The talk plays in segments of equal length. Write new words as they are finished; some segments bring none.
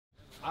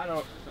I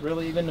don't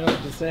really even know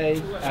what to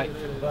say, but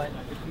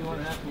if you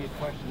want to ask me a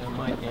question, I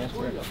might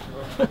answer it.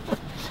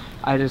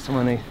 I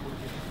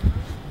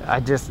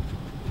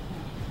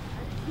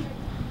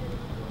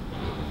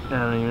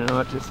don't even know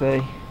what to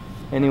say.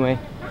 Anyway.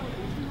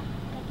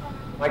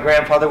 My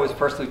grandfather was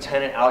First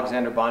Lieutenant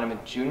Alexander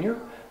Bonnyman Jr.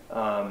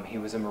 He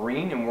was a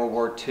Marine in World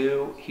War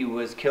II. He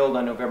was killed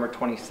on November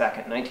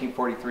 22nd,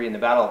 1943 in the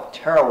Battle of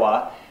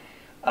Tarawa,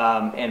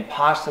 and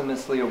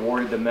posthumously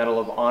awarded the Medal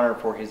of Honor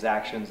for his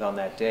actions on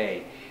that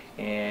day.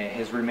 And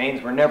his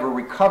remains were never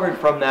recovered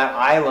from that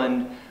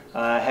island,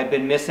 had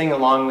been missing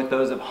along with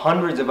those of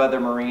hundreds of other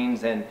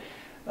Marines, and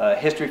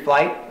History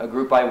Flight, a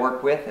group I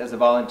worked with as a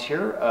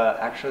volunteer,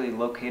 actually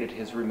located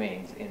his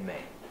remains in May.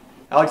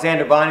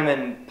 Alexander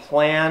Bonnyman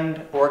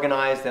planned,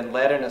 organized, and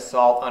led an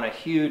assault on a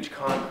huge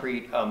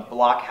concrete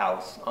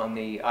blockhouse on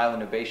the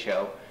island of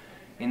Basho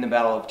in the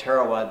Battle of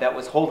Tarawa that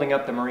was holding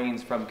up the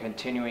Marines from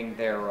continuing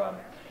their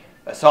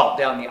assault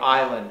down the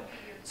island.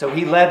 So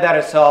he led that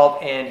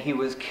assault, and he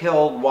was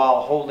killed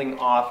while holding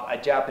off a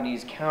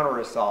Japanese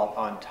counter-assault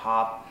on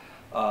top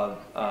of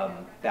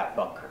that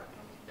bunker.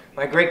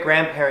 My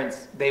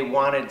great-grandparents, they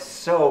wanted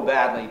so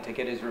badly to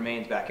get his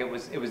remains back. It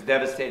was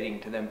devastating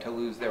to them to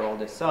lose their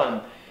oldest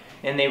son.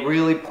 And they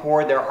really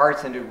poured their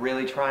hearts into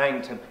really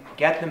trying to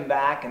get them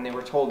back, and they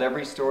were told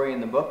every story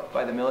in the book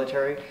by the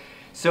military.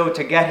 So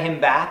to get him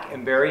back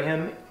and bury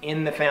him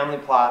in the family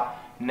plot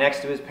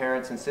next to his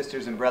parents and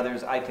sisters and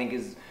brothers, I think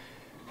is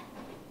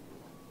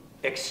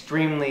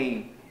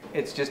extremely,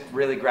 it's just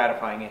really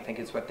gratifying. I think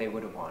it's what they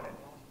would have wanted.